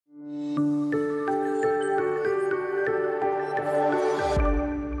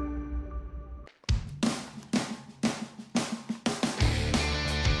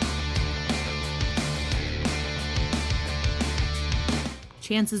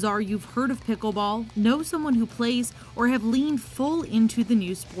Chances are you've heard of pickleball, know someone who plays, or have leaned full into the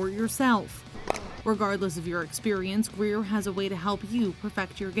new sport yourself. Regardless of your experience, Greer has a way to help you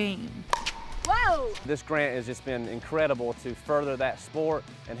perfect your game. Whoa! This grant has just been incredible to further that sport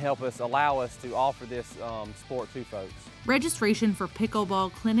and allow us to offer this sport to folks. Registration for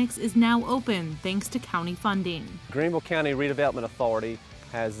pickleball clinics is now open thanks to county funding. Greenville County Redevelopment Authority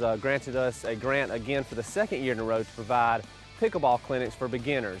has granted us a grant again for the second year in a row to provide pickleball clinics for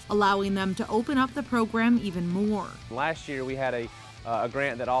beginners, allowing them to open up the program even more. Last year we had a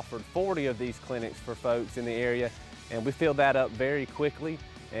grant that offered 40 of these clinics for folks in the area, and we filled that up very quickly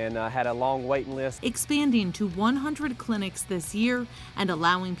and had a long waiting list. Expanding to 100 clinics this year and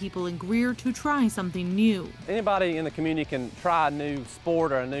allowing people in Greer to try something new. Anybody in the community can try a new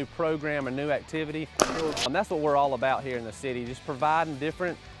sport or a new program or new activity. That's what we're all about here in the city, just providing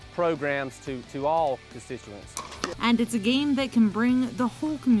different programs to all constituents. And it's a game that can bring the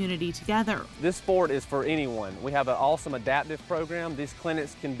whole community together. This sport is for anyone. We have an awesome adaptive program. These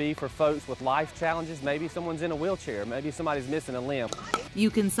clinics can be for folks with life challenges. Maybe someone's in a wheelchair, maybe somebody's missing a limb. You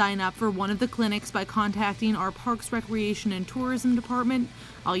can sign up for one of the clinics by contacting our Parks, Recreation, and Tourism Department.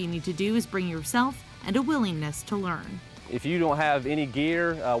 All you need to do is bring yourself and a willingness to learn. If you don't have any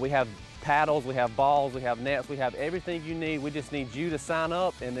gear, we have paddles, we have balls, we have nets, we have everything you need. We just need you to sign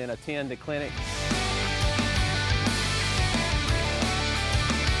up and then attend the clinic.